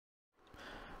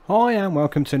Hi and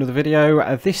welcome to another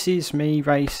video. This is me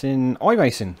racing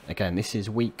iRacing again. This is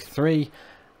week 3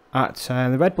 at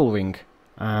the Redbull ring.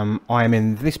 I am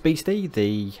in this beastie,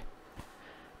 the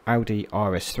Audi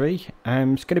RS3.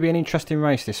 It's going to be an interesting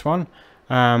race, this one.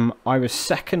 I was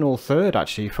second or third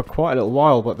actually for quite a little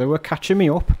while, but they were catching me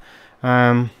up.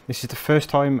 This is the first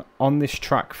time on this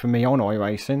track for me on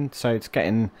iRacing, so it's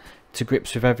getting to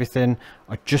grips with everything.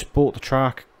 I just bought the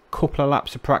track. Couple of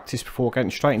laps of practice before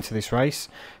getting straight into this race,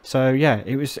 so yeah,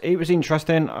 it was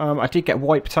interesting. I did get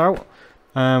wiped out,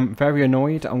 very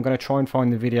annoyed. I'm going to try and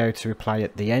find the video to replay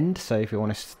at the end, so if you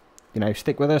want to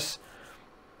stick with us,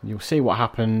 you'll see what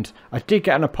happened. I did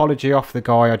get an apology off the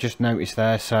guy I just noticed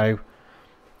there, so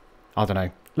I don't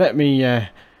know, let me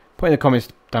put in the comments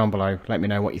down below, let me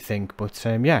know what you think. But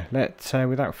yeah,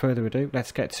 without further ado,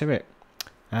 let's get to it.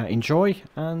 Enjoy,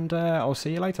 and I'll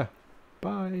see you later.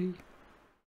 Bye.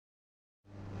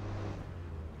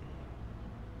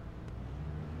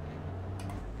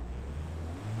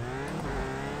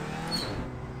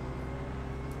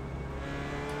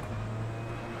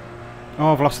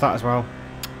 Oh, I've lost that as well.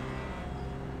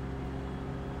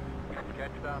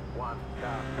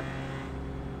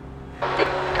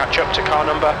 Catch up to car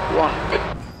number 1.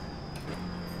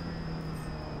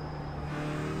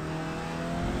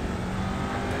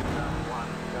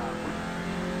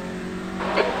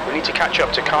 We need to catch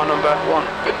up to car number 1.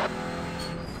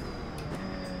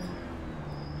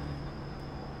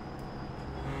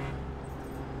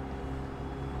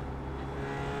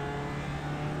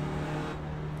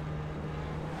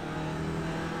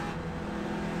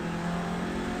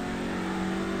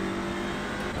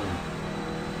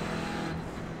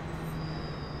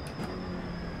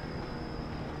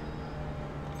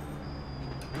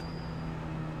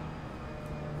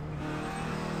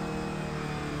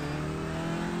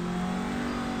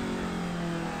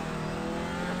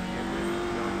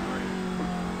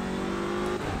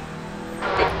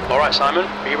 Alright Simon,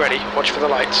 are you ready? Watch for the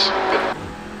lights.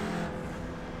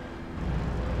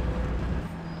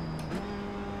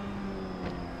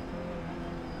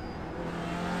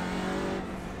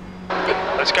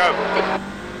 Let's go.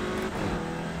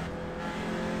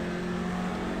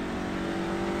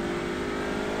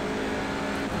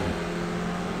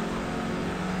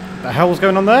 The hell's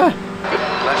going on there?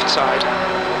 Left side.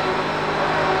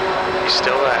 He's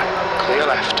still there. Clear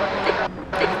left.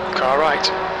 Car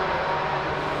right.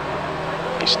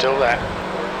 He's still there.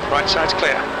 Right side's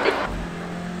clear.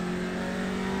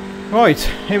 Right,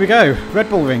 here we go.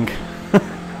 Redbull ring.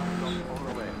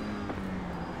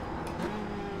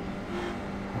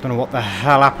 I don't know what the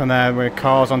hell happened there with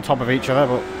cars on top of each other,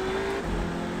 but...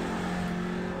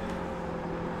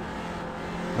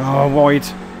 Oh, wide.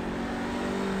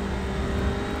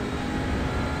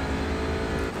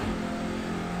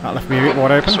 That left me a bit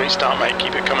wide open. Sweet start, mate.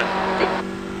 Keep it coming.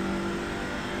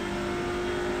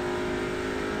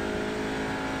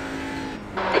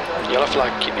 Yellow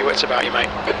flag, keep your wits about you, mate.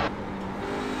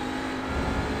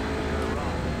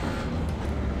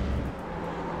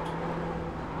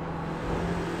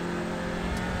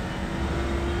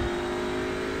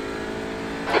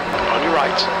 On your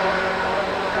right.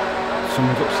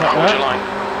 Someone's upset Hold there. your line.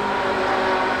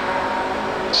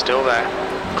 Still there.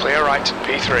 Clear right,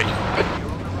 P3.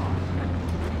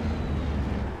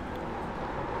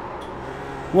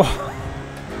 Whoa.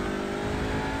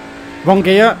 Wrong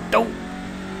gear. Oh.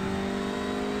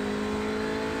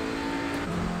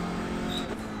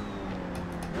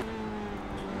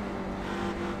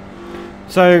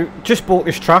 So, just bought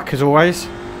this track as always,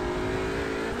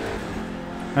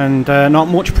 and not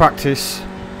much practice.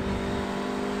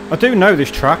 I do know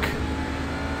this track,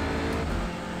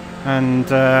 and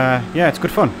yeah, it's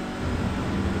good fun.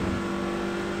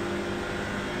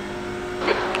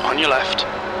 On your left,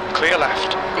 clear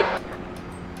left.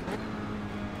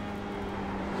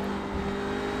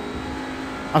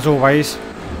 As always,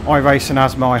 iRacing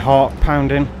has my heart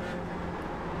pounding.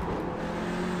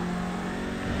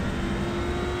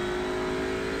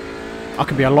 I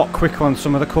can be a lot quicker on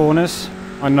some of the corners,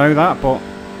 I know that, but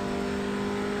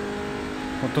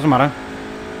well, it doesn't matter.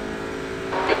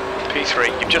 P3,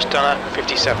 you've just done a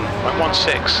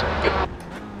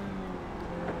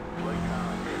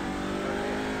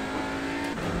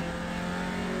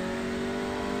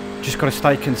 57.16. Just got to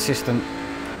stay consistent.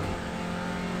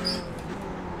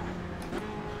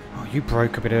 Oh, you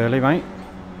broke a bit early, mate.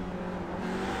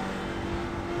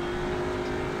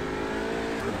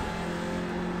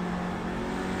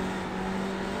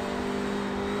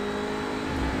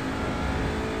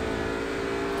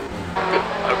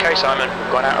 Okay Simon,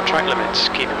 we've gone out of track limits.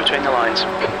 Keep it between the lines.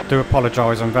 Do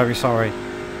apologise, I'm very sorry.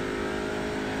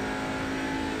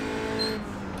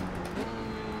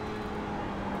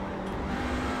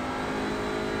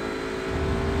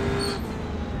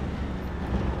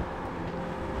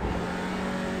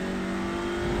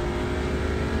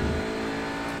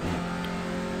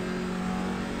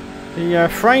 The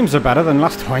frames are better than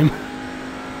last time.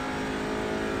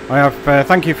 I have,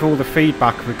 thank you for all the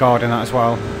feedback regarding that as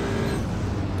well.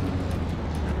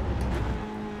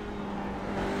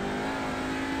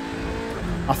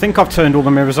 I think I've turned all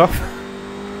the mirrors off.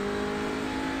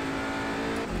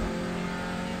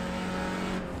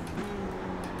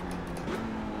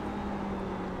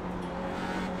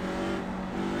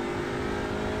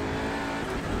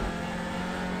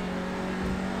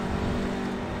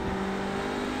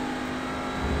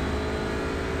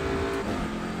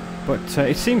 But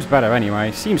it seems better anyway.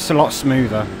 It seems a lot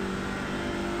smoother.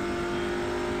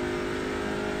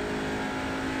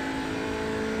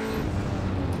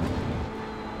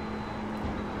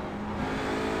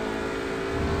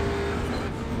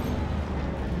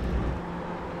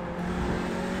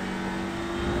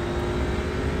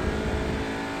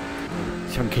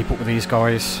 See if I can keep up with these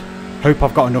guys. Hope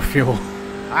I've got enough fuel.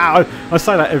 I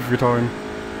say that every time.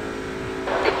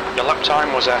 Your lap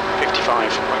time was at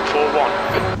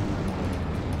 55.41.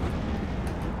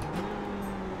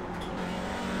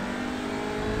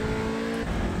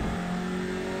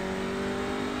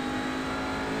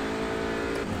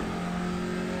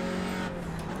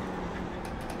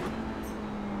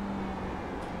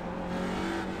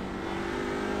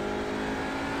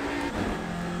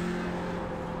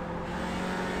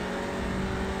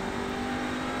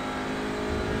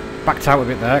 Backed out a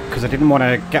bit there because I didn't want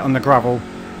to get on the gravel.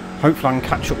 Hopefully I can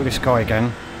catch up with this guy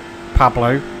again.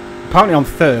 Pablo. Apparently I'm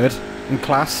third in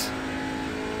class.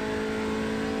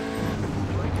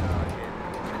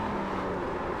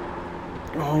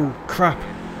 Oh crap.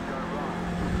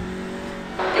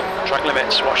 Track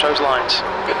limits, watch those lines.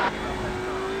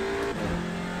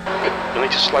 You'll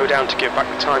need to slow down to give back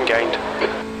the time gained.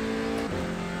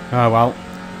 Oh well.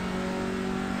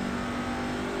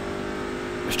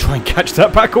 Let's try and catch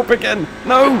that back up again.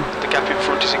 No! The gap in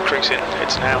front is increasing.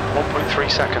 It's now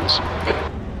 1.3 seconds.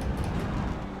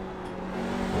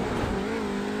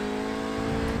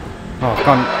 Oh, I've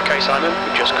gone. Okay, Simon,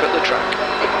 we just cut the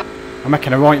track. I'm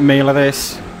making a right meal of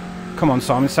this. Come on,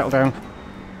 Simon, settle down.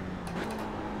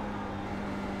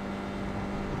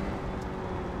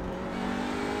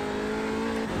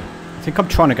 I think I'm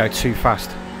trying to go too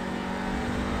fast.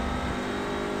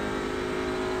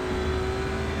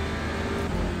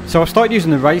 So I started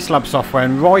using the RaceLab software,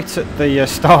 and right at the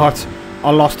start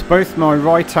I lost both my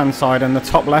right hand side and the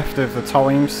top left of the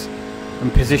times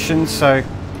and positions, so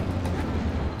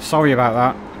sorry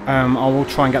about that. I will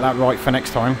try and get that right for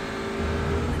next time.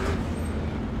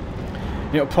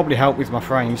 It'll probably help with my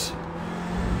frames.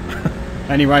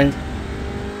 Anyway.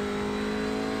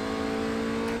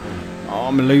 Oh,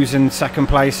 I'm losing second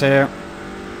place here.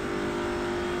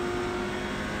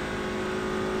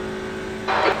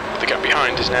 The gap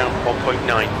behind is now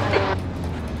 1.9.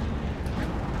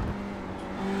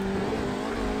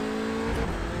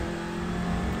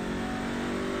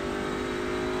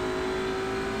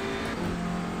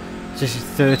 This is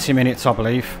 30 minutes, I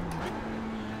believe.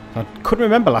 I couldn't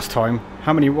remember last time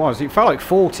how many it was. It felt like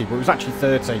 40, but it was actually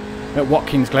 30 at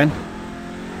Watkins Glen.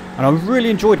 And I really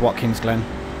enjoyed Watkins Glen.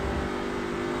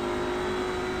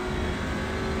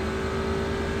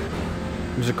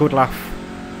 It was a good laugh.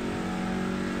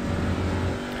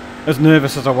 As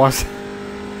nervous as I was.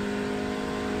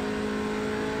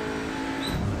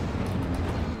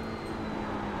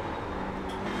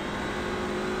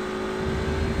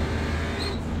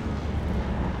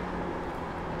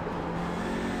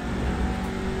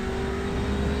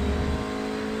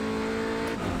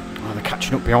 Oh, they're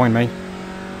catching up behind me.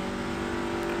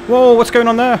 Whoa, what's going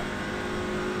on there?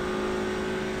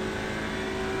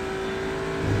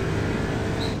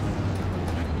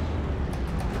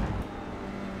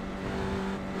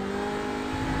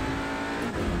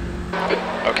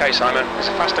 Okay, Simon, there's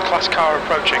a faster class car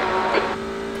approaching.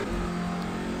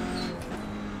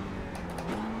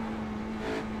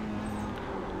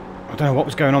 I don't know what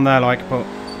was going on there, like, but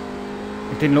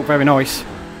it didn't look very nice.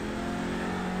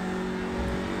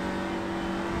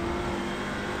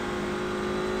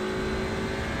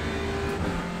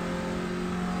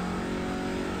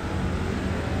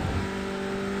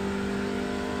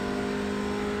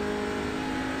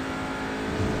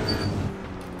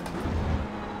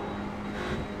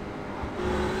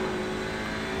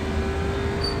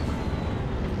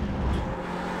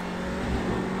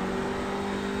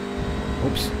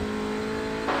 Oops.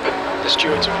 The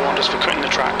stewards have warned us for cutting the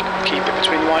track. Keep it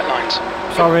between the white lines.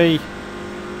 Sorry.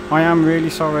 I am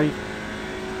really sorry.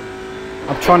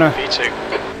 I'm trying to... V2.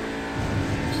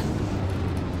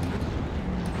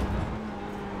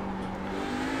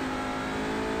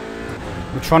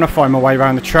 I'm trying to find my way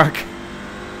around the track.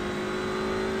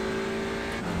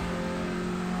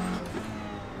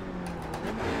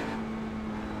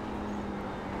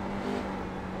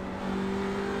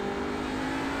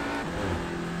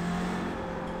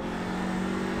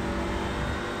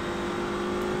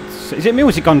 So is it me or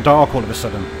has it gone dark all of a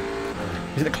sudden?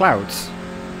 Is it the clouds?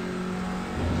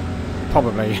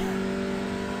 Probably.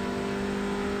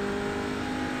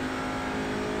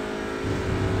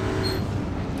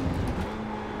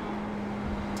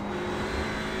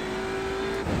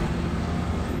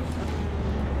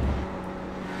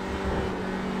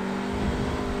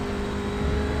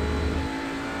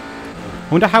 I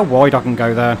wonder how wide I can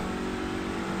go there.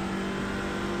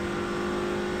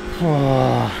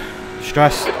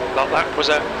 Stress. That lap was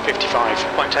at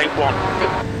 55.81.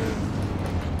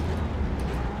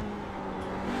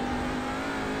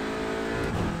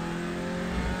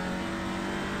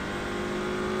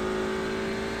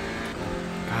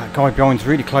 That guy behind's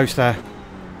really close there.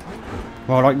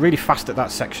 Well, like really fast at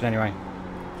that section anyway.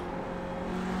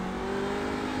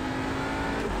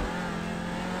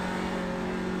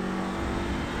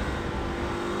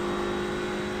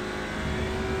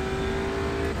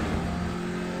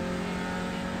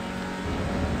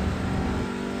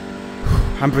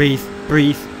 And breathe,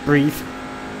 breathe, breathe.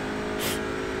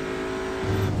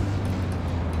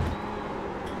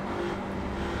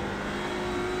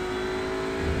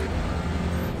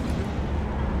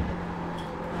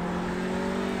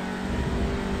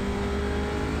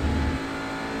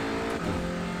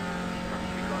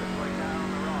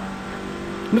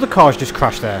 Another car's just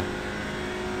crashed there.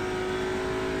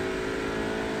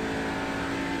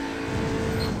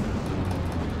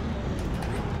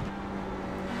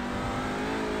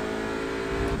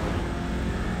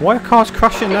 Why are cars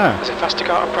crashing there? There's a faster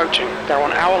car approaching. They're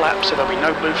on our lap, so there'll be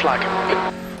no blue flag.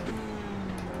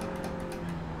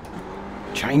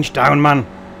 Change down, man.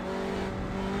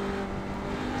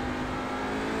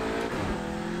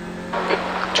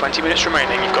 – 20 minutes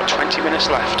remaining. You've got 20 minutes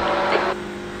left.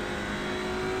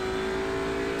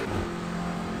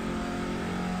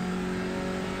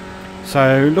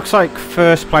 So, looks like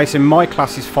first place in my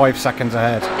class is 5 seconds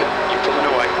ahead. You're pulling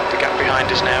away. The gap behind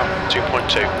is now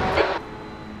 2.2.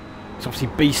 It's obviously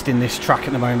beasting this track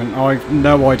at the moment. I've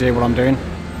no idea what I'm doing.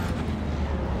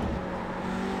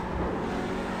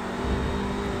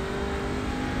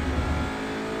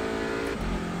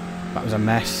 That was a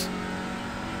mess.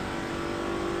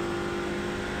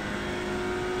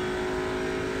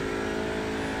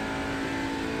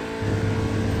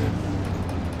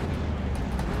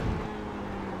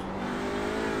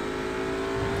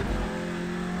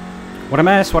 What a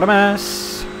mess, what a mess.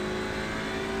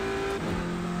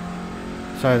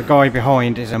 So the guy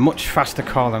behind is a much faster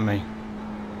car than me.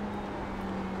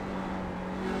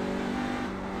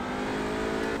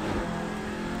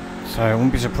 So I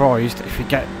wouldn't be surprised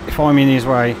if I'm in his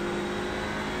way.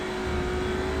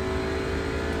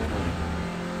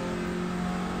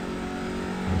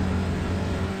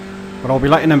 But I'll be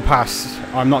letting them pass.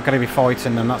 I'm not going to be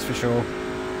fighting them, that's for sure.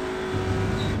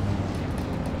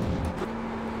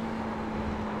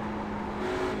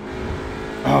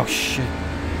 Oh shit.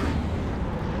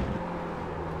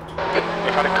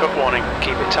 We've had a cut warning.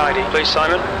 Keep it tidy, please,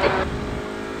 Simon.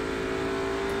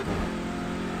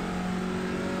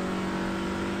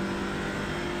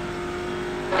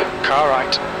 Car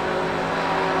right.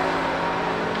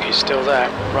 He's still there.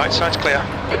 Right side's clear.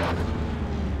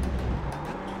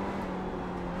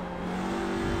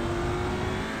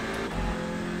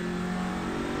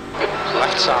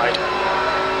 Left side.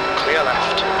 Clear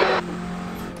left.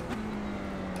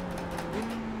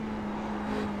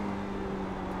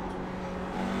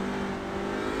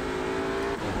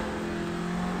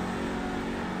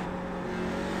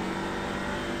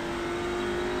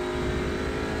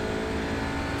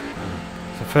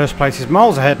 First place is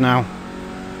miles ahead now.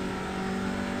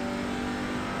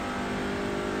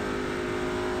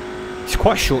 It's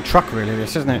quite a short track really,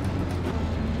 this, isn't it?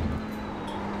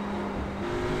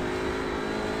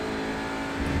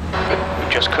 We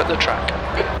just cut the track.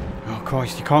 Oh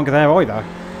Christ, you can't get there either.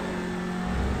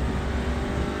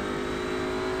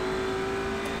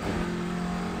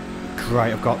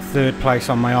 Great, I've got third place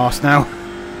on my arse now.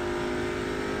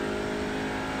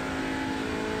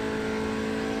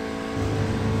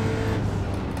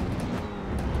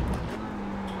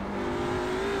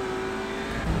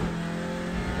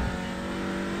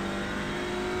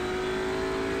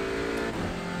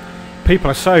 People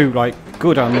are so like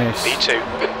good on this. B2.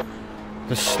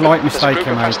 The slight mistake There's a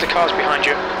group of faster cars behind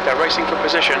you. They're racing for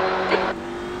position.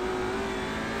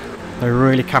 They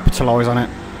really capitalise on it.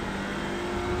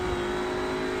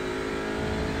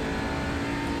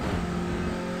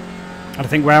 And I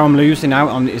think where I'm losing out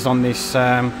on is on this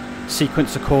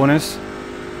sequence of corners.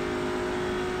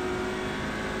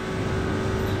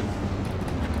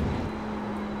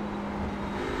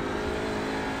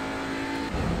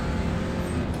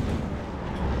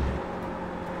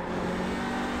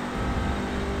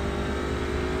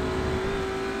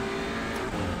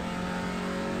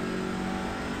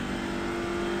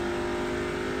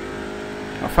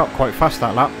 felt quite fast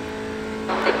that lap.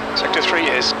 Sector 3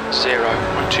 is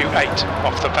 0.28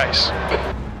 off the pace.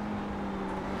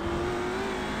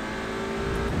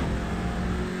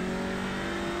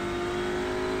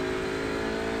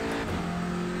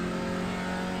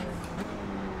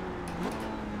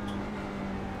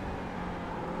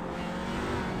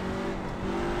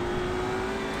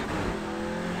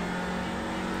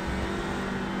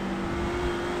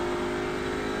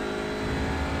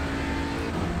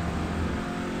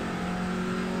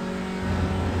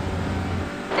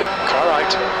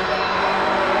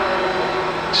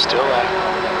 Still there.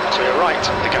 Clear right.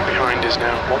 The gap behind is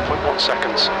now 1.1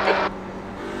 seconds.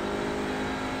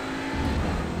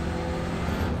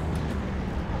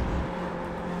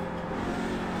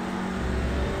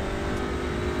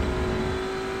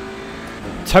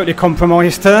 Totally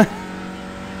compromised her.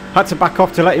 Had to back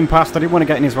off to let him past. I didn't want to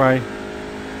get in his way. Your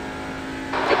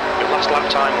last lap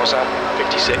time was at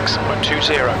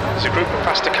 56.20. There's a group of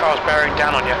faster cars bearing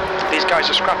down on you. These guys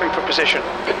are scrapping for position.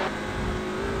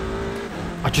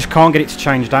 I just can't get it to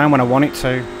change down when I want it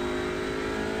to.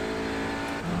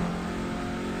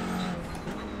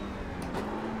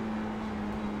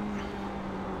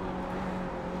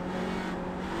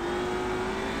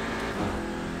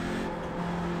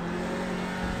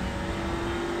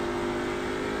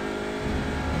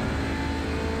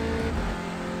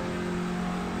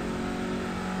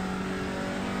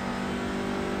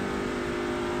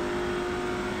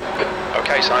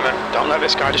 Okay, Simon, don't let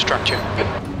this guy distract you.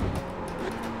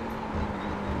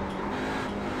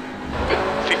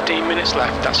 15 minutes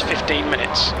left, that's 15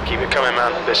 minutes. Keep it coming,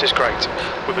 man, this is great.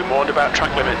 We've been warned about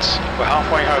track limits. We're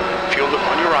halfway home, fuel up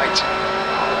on your right.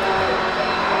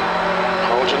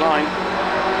 Hold your line.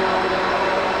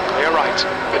 Clear right.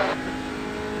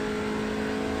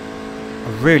 I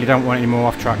really don't want any more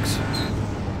off tracks.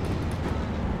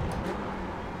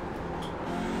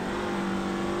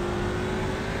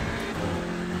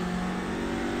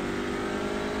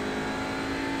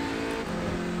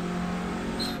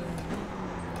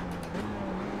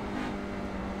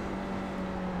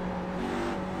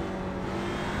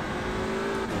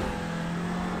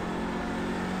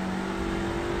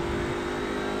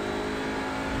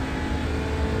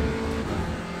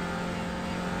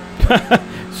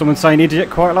 Someone saying idiot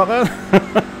quite like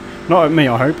that? Not at me,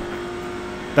 I hope.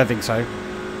 Don't think so.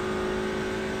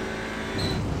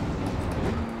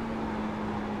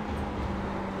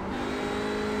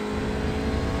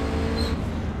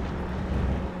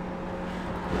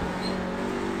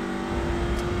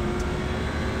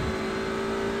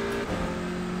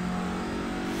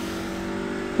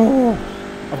 Oh,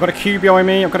 I've got a queue behind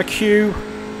me, I've got a queue.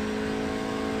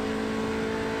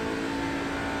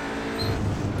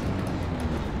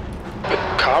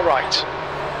 Car right.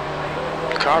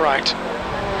 Car right.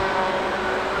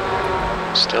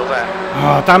 Still there.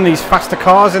 Oh, damn these faster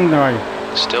cars in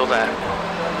there. Still there.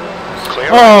 Clear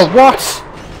Oh, right. what?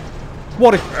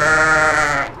 What a...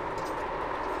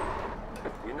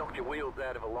 You knocked your wheels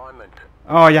out of alignment.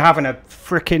 Oh, you're having a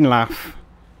frickin' laugh.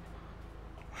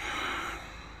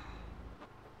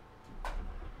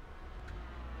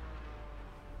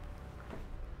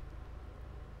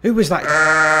 Who was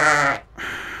that?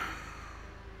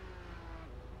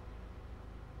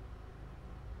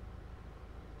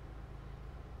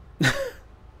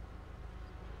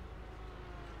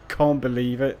 Can't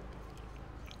believe it.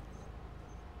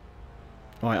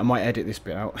 Right, I might edit this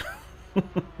bit out.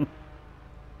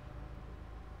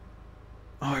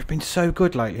 Oh, I've been so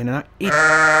good lately, and that.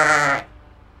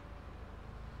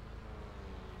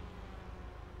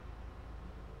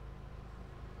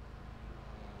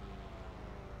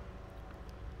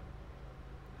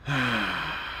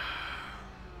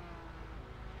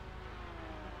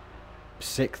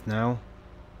 Sixth now.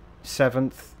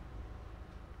 Seventh.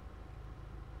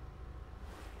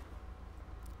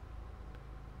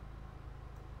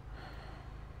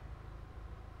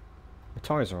 The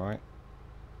tyres alright.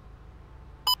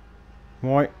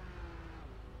 Right.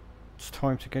 It's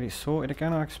time to get it sorted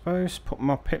again, I suppose. Put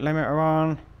my pit limiter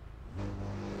on.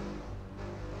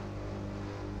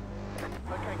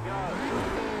 Okay, go.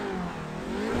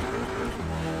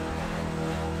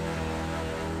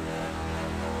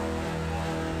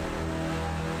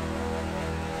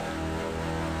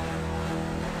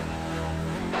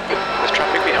 There's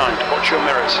traffic behind. Watch your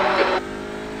mirrors.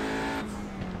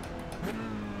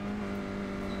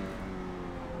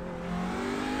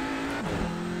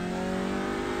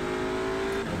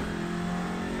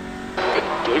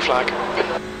 Blue flag.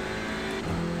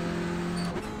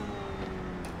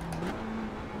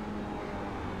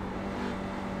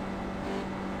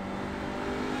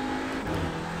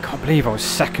 Can't believe I was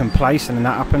second place and then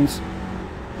that happens.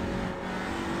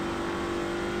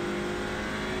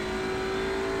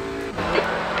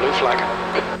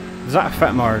 Does that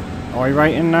affect my I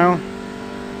rating now?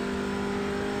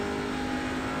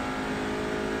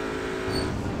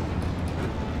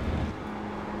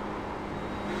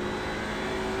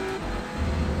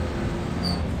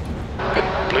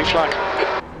 Blue flag.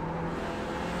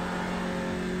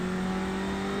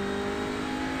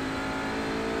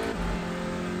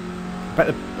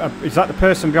 But is that the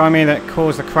person behind me that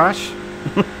caused the crash?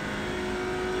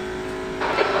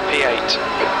 P8.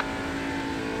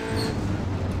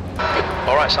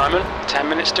 Alright Simon, 10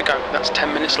 minutes to go. That's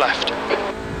 10 minutes left.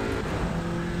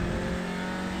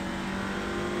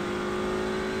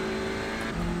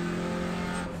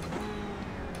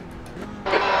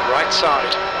 Right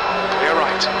side. Clear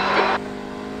right.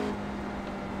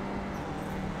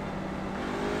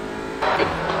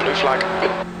 Blue flag.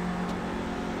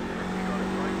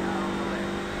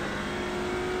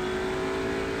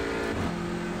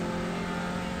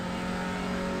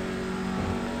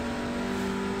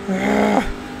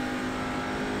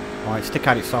 Right, stick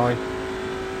out its side.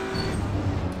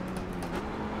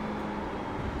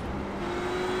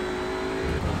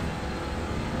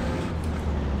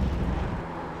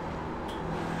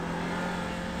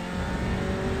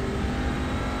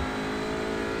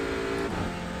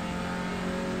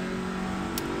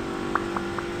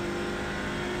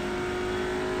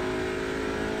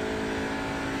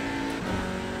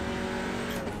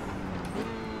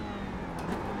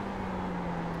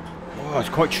 Oh, it's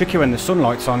quite tricky when the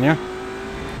sunlight's on you.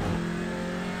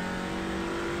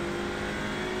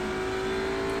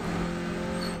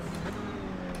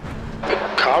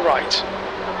 Car right.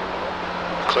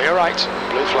 Clear right.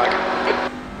 Blue flag.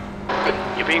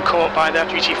 You're being caught by the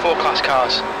GT4 class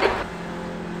cars.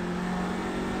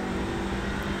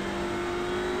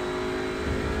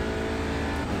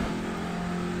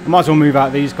 I might as well move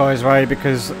out these guys' way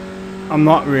because I'm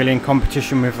not really in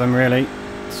competition with them really.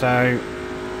 So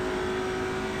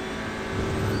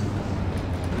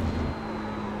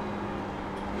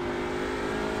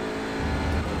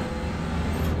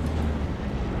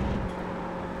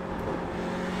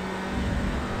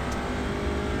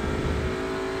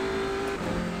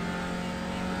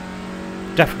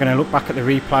definitely going to look back at the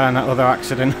replay on that other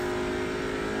accident.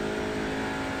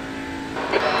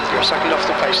 You're a second off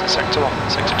the pace in Sector 1.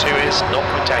 Sector 2 is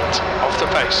 0.8. Off the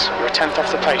pace. You're a 10th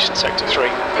off the pace in Sector 3.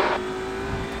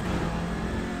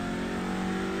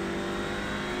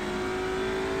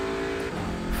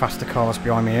 Faster cars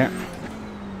behind me here.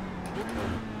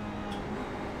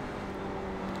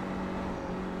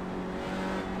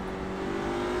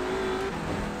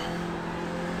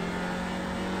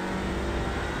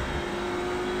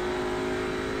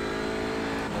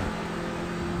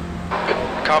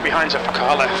 Car behind's up,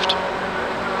 car left.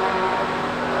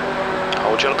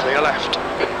 Hold your clear left.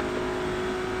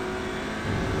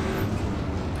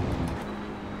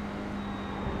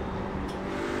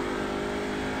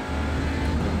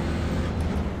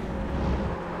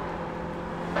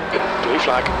 Blue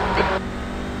flag.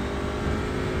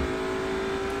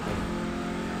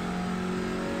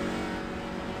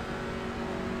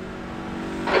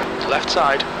 Left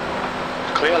side.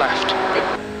 Clear left.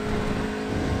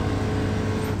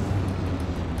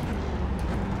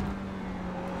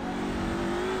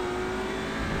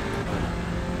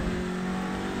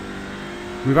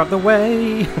 Move out the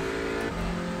way!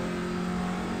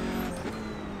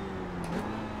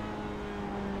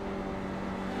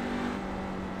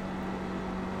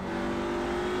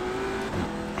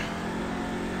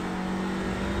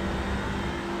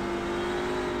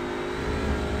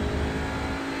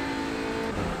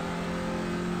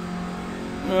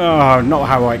 Oh, not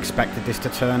how I expected this to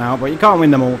turn out, but you can't win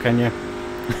them all, can you?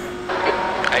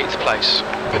 8th place.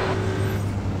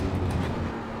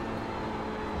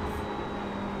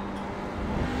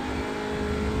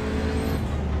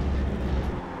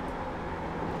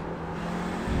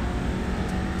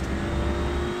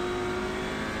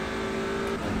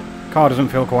 Car doesn't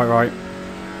feel quite right.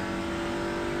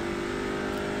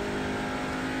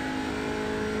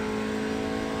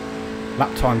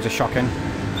 Lap times are shocking.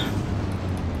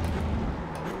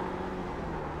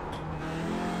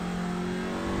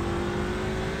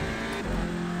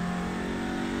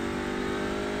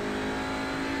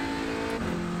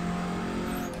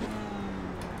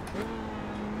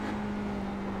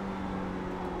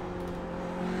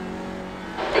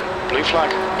 Blue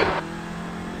flag.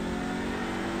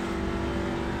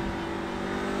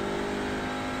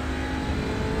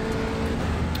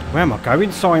 Where am I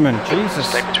going, Simon? Jesus.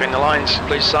 Stay between the lines,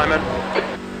 please, Simon.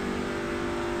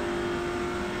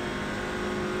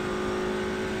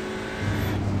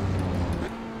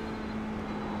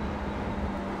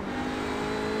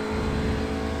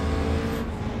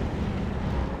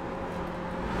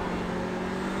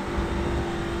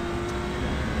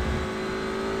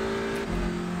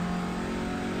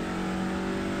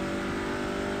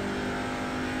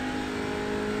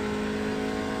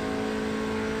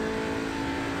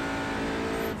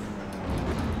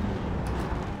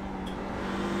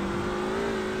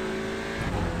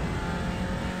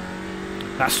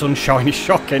 That sunshine is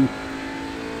shocking.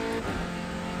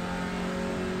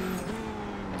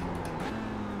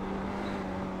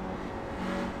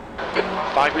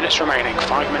 Five minutes remaining,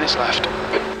 5 minutes left.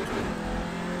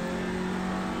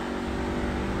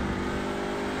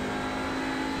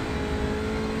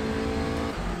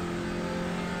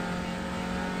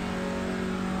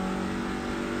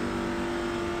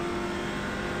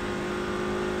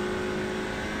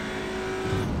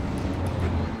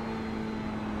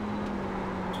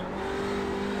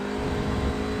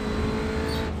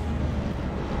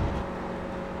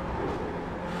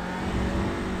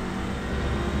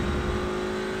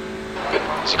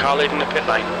 Is the car leading the pit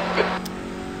lane?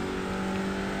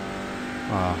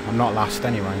 Oh, I'm not last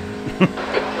anyway.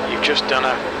 You've just done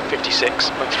a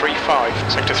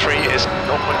 56.35. Sector 3 is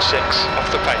 0.6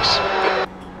 off the pace.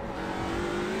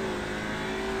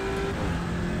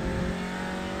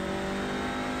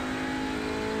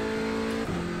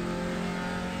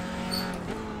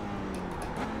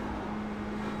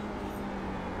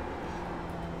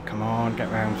 Come on, get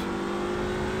round.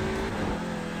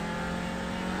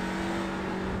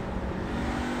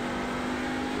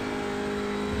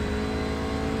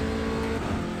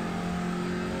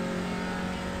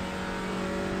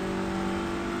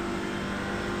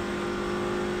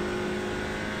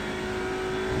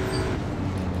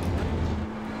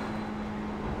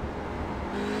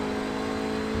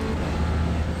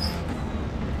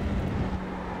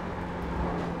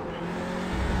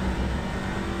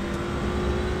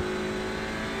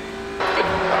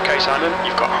 Simon,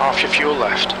 you've got half your fuel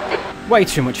left. Way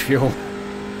too much fuel.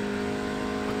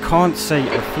 I can't see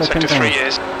a flipping Sector thing. 3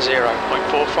 is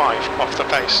 0.45 off the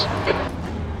pace.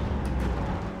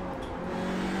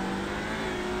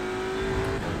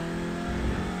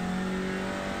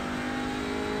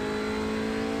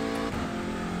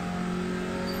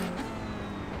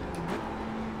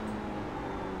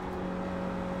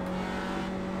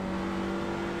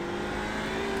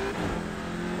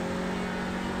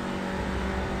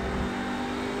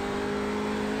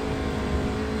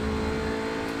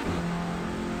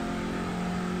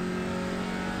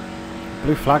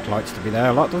 Blue flag likes to be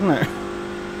there a lot, doesn't it?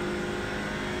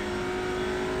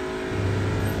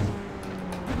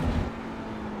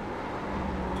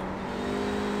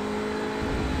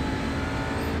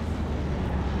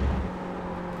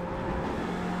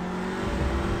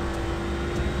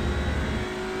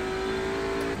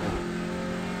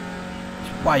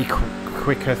 It's way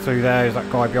quicker through there. Is that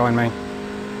guy behind me?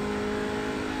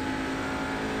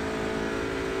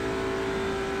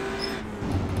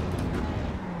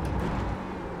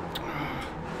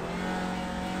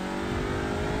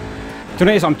 Do you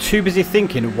know what it is? I'm too busy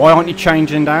thinking, why aren't you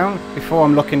changing down before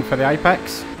I'm looking for the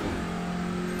apex?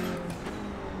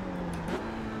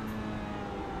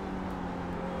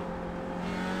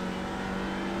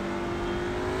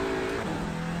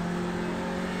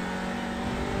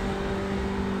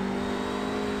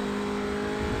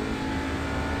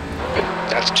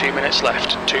 That's 2 minutes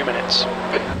left, 2 minutes.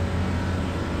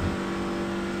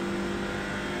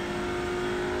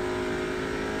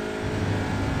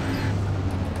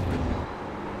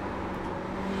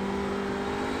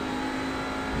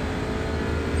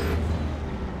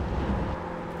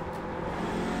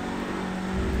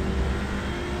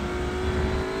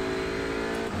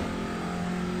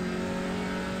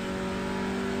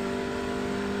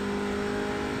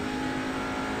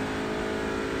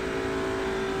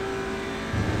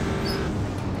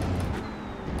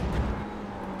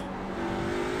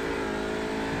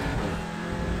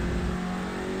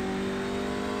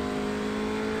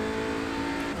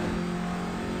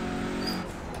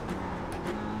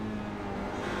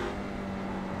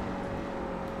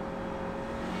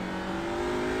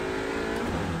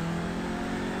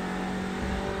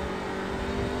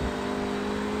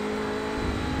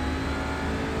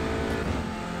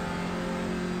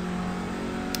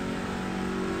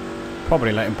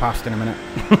 Probably let him past in a minute.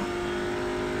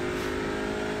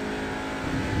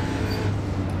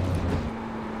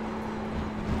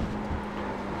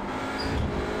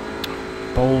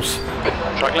 Balls.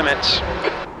 Track limits.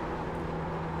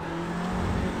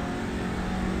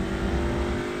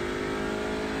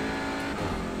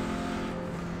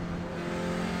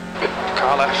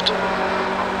 Car left.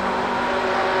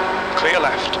 Clear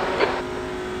left.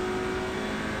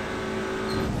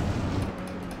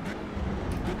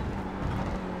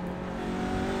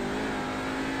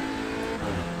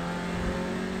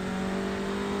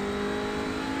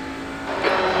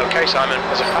 Okay, Simon,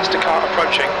 there's a faster car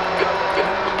approaching.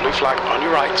 Blue flag on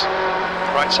your right.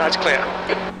 Right side's clear.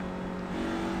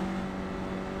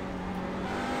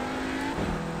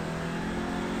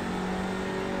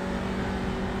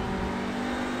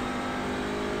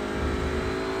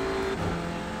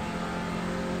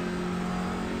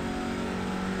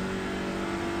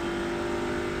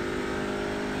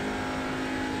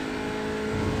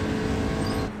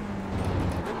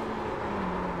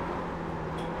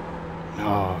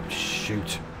 Oh,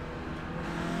 shoot.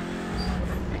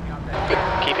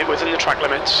 Keep it within the track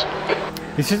limits.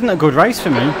 This isn't a good race for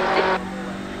me.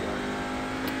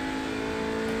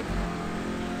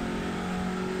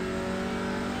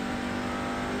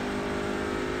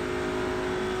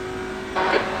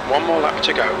 One more lap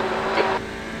to go.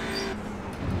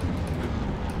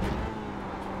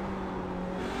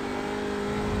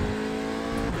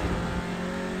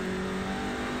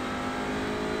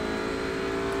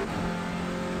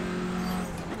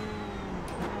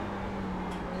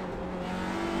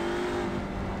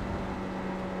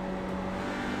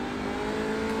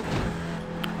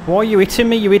 Why are you hitting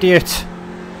me, you idiot?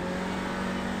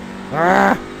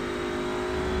 Ah!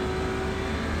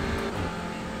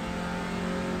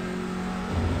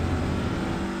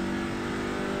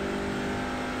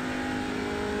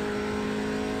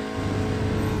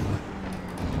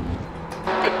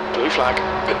 Blue flag.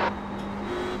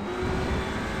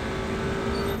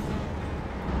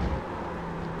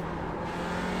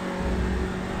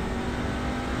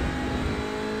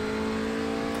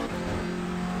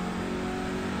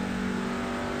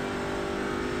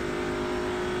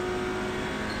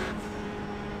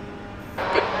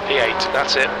 P8,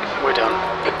 that's it. We're done.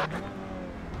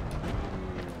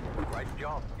 Great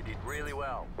job. You did really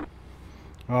well.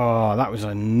 Oh, that was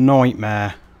a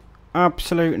nightmare.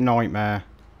 Absolute nightmare.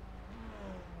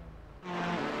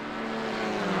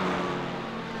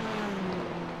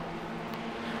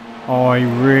 I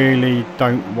really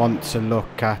don't want to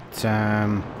look at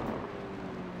oh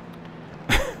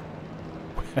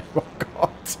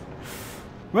god.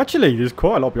 Actually, there's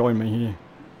quite a lot behind me here.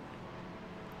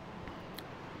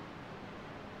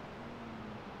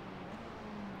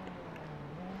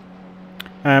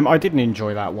 I didn't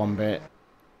enjoy that one bit.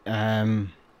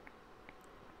 Don't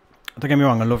get me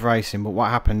wrong, I love racing, but what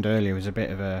happened earlier was a bit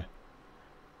of a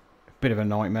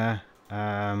nightmare.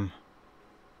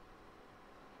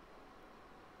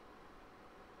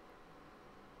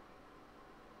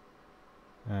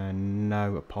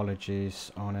 No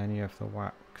apologies on any of the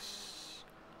wax.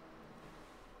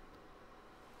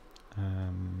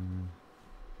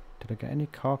 Did I get any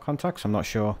car contacts? I'm not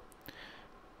sure.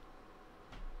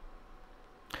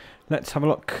 Let's have a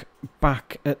look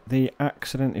back at the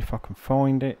accident if I can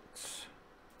find it.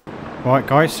 Right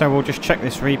guys, so we'll just check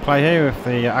this replay here of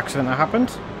the accident that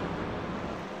happened.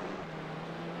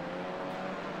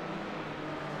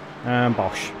 And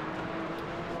bosh.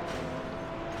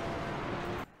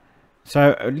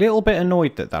 So a little bit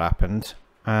annoyed that that happened.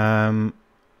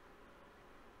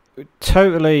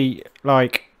 Totally,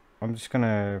 like, I'm just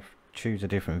gonna choose a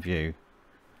different view.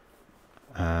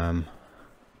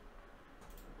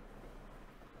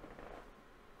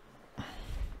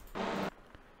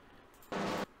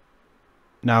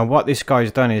 Now what this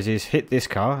guy's done is he's hit this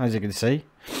car, as you can see,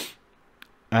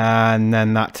 and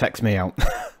then that takes me out.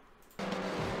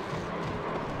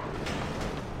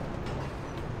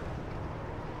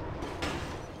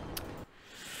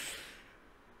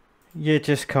 You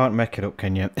just can't make it up,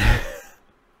 can you?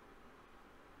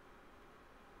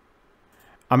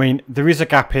 I mean, there is a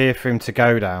gap here for him to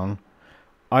go down.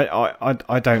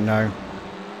 I don't know.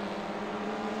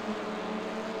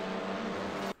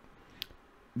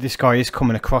 This guy is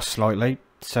coming across slightly,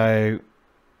 so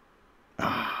you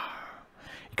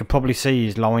can probably see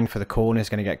his line for the corner is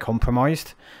going to get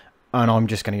compromised, and I'm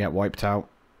just going to get wiped out.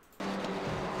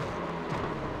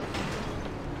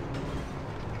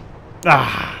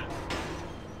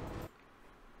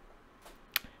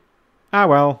 Ah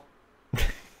well.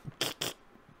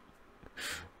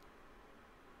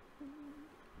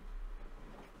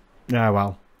 Yeah,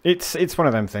 well, it's one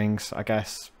of them things, I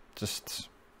guess. Just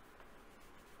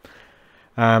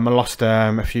I lost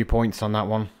a few points on that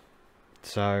one,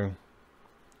 so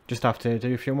just have to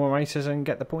do a few more races and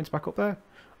get the points back up there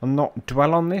and not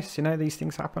dwell on this. You know, these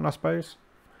things happen, I suppose.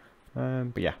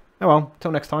 But yeah, oh well,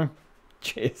 till next time.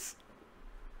 Cheers.